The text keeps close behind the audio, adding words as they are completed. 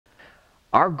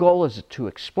Our goal is to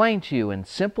explain to you in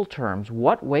simple terms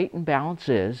what weight and balance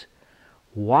is,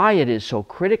 why it is so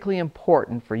critically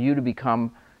important for you to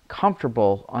become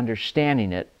comfortable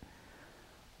understanding it,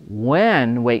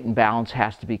 when weight and balance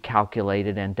has to be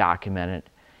calculated and documented,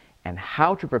 and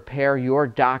how to prepare your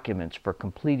documents for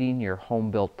completing your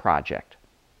home built project.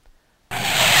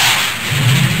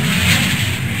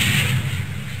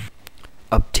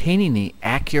 Obtaining the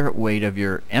accurate weight of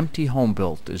your empty home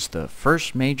built is the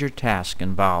first major task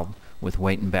involved with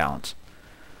weight and balance.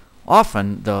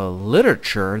 Often, the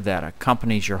literature that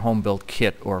accompanies your home built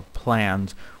kit or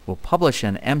plans will publish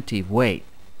an empty weight.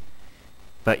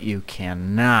 But you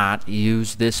cannot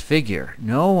use this figure.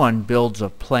 No one builds a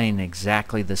plane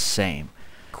exactly the same.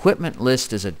 Equipment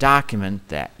list is a document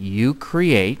that you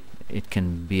create. It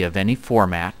can be of any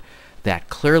format, that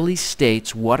clearly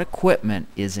states what equipment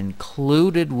is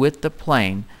included with the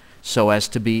plane so as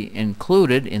to be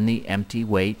included in the empty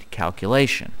weight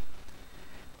calculation.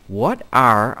 What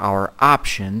are our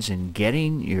options in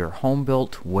getting your home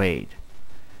built weighed?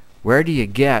 Where do you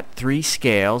get 3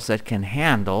 scales that can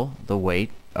handle the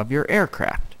weight of your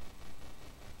aircraft?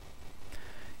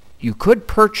 You could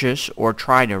purchase or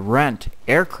try to rent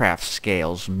aircraft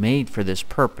scales made for this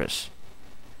purpose.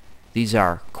 These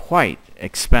are quite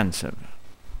expensive.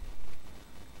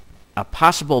 A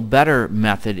possible better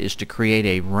method is to create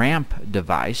a ramp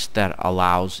device that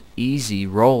allows easy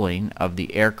rolling of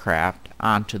the aircraft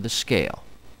onto the scale.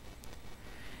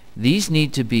 These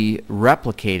need to be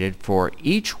replicated for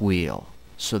each wheel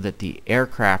so that the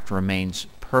aircraft remains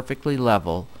perfectly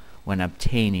level when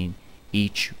obtaining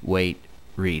each weight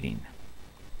reading.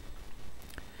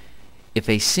 If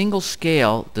a single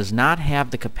scale does not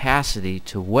have the capacity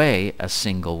to weigh a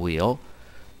single wheel,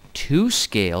 2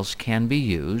 scales can be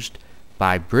used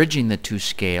by bridging the 2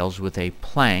 scales with a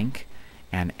plank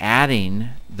and adding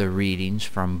the readings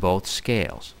from both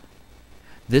scales.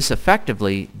 This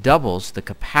effectively doubles the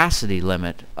capacity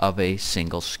limit of a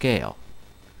single scale.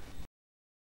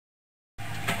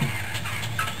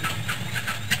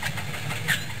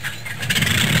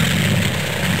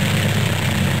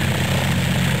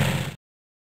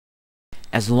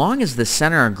 As long as the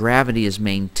center of gravity is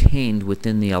maintained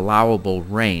within the allowable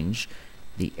range,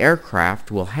 the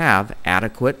aircraft will have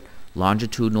adequate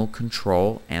longitudinal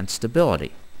control and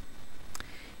stability.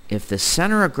 If the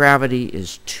center of gravity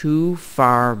is too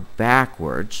far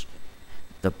backwards,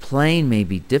 the plane may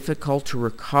be difficult to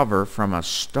recover from a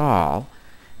stall,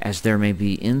 as there may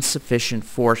be insufficient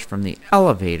force from the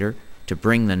elevator to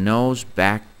bring the nose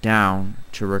back down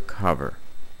to recover.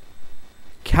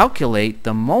 Calculate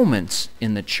the moments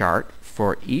in the chart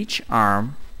for each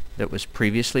arm that was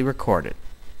previously recorded.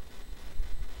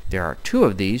 There are 2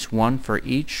 of these, one for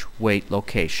each weight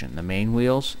location, the main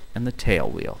wheels and the tail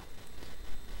wheel.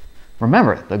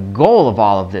 Remember, the goal of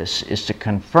all of this is to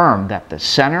confirm that the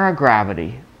center of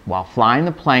gravity, while flying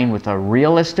the plane with a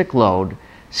realistic load,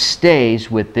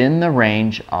 stays within the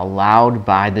range allowed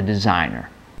by the designer.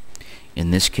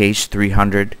 In this case,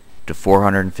 300 to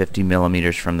 450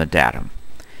 millimeters from the datum.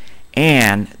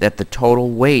 And that the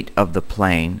total weight of the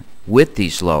plane with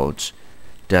these loads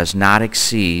does not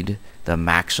exceed the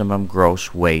maximum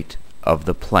gross weight of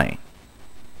the plane.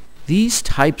 These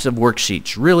types of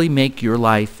worksheets really make your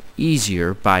life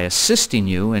easier by assisting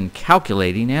you in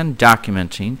calculating and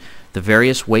documenting the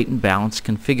various weight and balance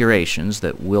configurations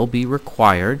that will be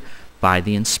required by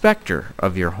the inspector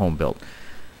of your home built.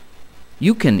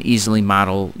 You can easily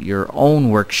model your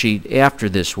own worksheet after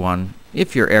this one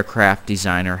if your aircraft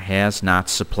designer has not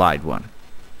supplied one.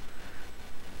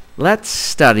 Let's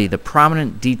study the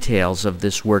prominent details of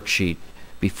this worksheet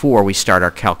before we start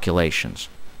our calculations.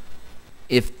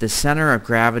 If the center of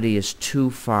gravity is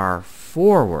too far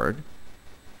forward,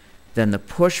 then the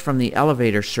push from the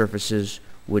elevator surfaces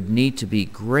would need to be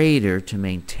greater to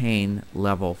maintain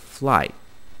level flight.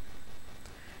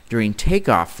 During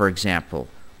takeoff, for example,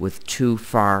 with too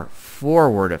far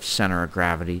forward of center of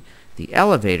gravity, the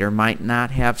elevator might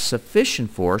not have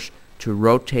sufficient force to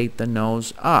rotate the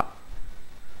nose up.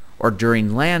 Or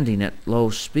during landing at low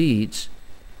speeds,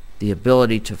 the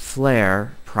ability to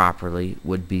flare properly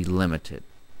would be limited.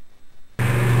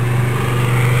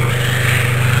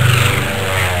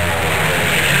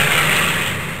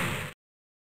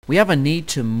 We have a need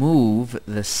to move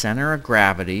the center of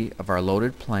gravity of our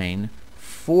loaded plane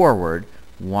forward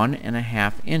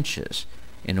 1.5 inches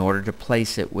in order to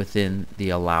place it within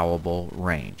the allowable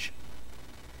range.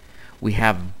 We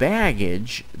have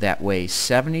baggage that weighs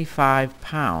 75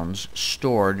 pounds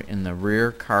stored in the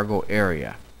rear cargo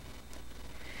area.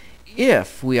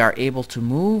 If we are able to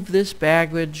move this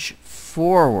baggage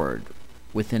forward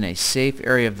within a safe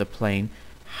area of the plane,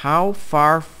 how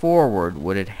far forward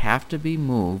would it have to be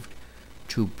moved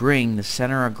to bring the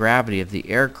center of gravity of the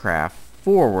aircraft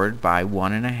forward by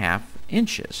 1.5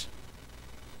 inches?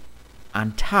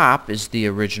 On top is the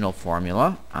original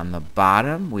formula. On the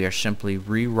bottom, we are simply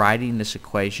rewriting this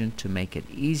equation to make it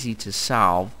easy to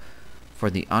solve for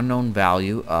the unknown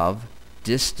value of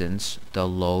distance the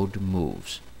load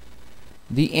moves.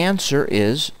 The answer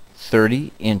is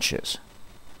 30 inches.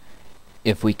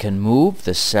 If we can move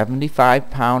the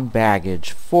 75-pound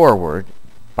baggage forward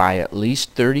by at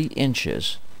least 30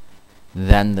 inches,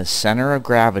 then the center of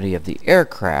gravity of the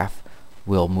aircraft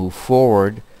will move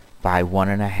forward by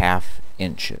 1.5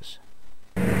 inches.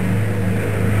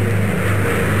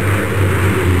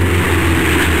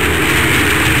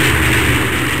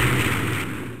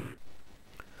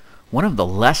 One of the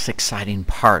less exciting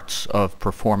parts of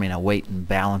performing a weight and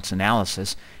balance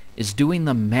analysis is doing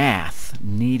the math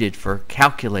needed for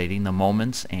calculating the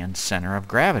moments and center of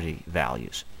gravity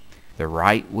values, the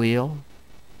right wheel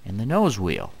and the nose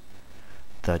wheel.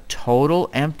 The total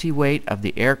empty weight of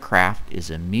the aircraft is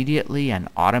immediately and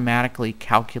automatically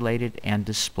calculated and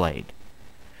displayed.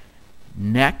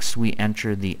 Next, we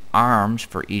enter the arms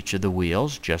for each of the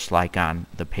wheels, just like on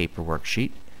the paper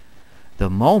worksheet. The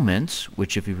moments,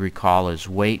 which if you recall is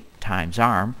weight times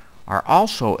arm, are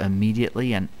also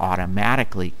immediately and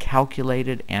automatically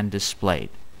calculated and displayed.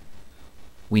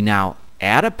 We now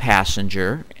add a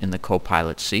passenger in the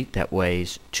co-pilot seat that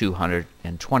weighs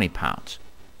 220 pounds.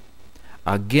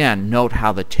 Again, note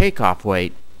how the takeoff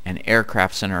weight and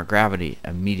aircraft center of gravity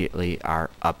immediately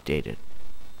are updated.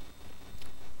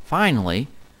 Finally,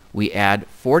 we add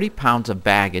 40 pounds of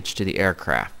baggage to the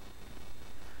aircraft.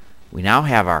 We now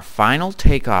have our final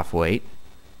takeoff weight,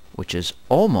 which is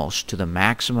almost to the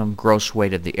maximum gross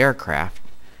weight of the aircraft,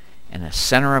 and a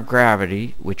center of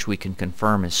gravity which we can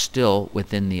confirm is still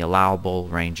within the allowable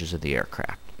ranges of the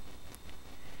aircraft.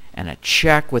 And a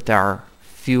check with our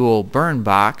fuel burn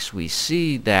box, we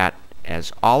see that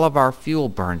as all of our fuel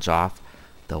burns off,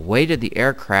 the weight of the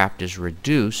aircraft is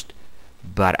reduced,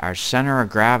 but our center of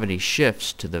gravity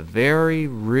shifts to the very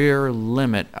rear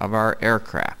limit of our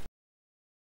aircraft.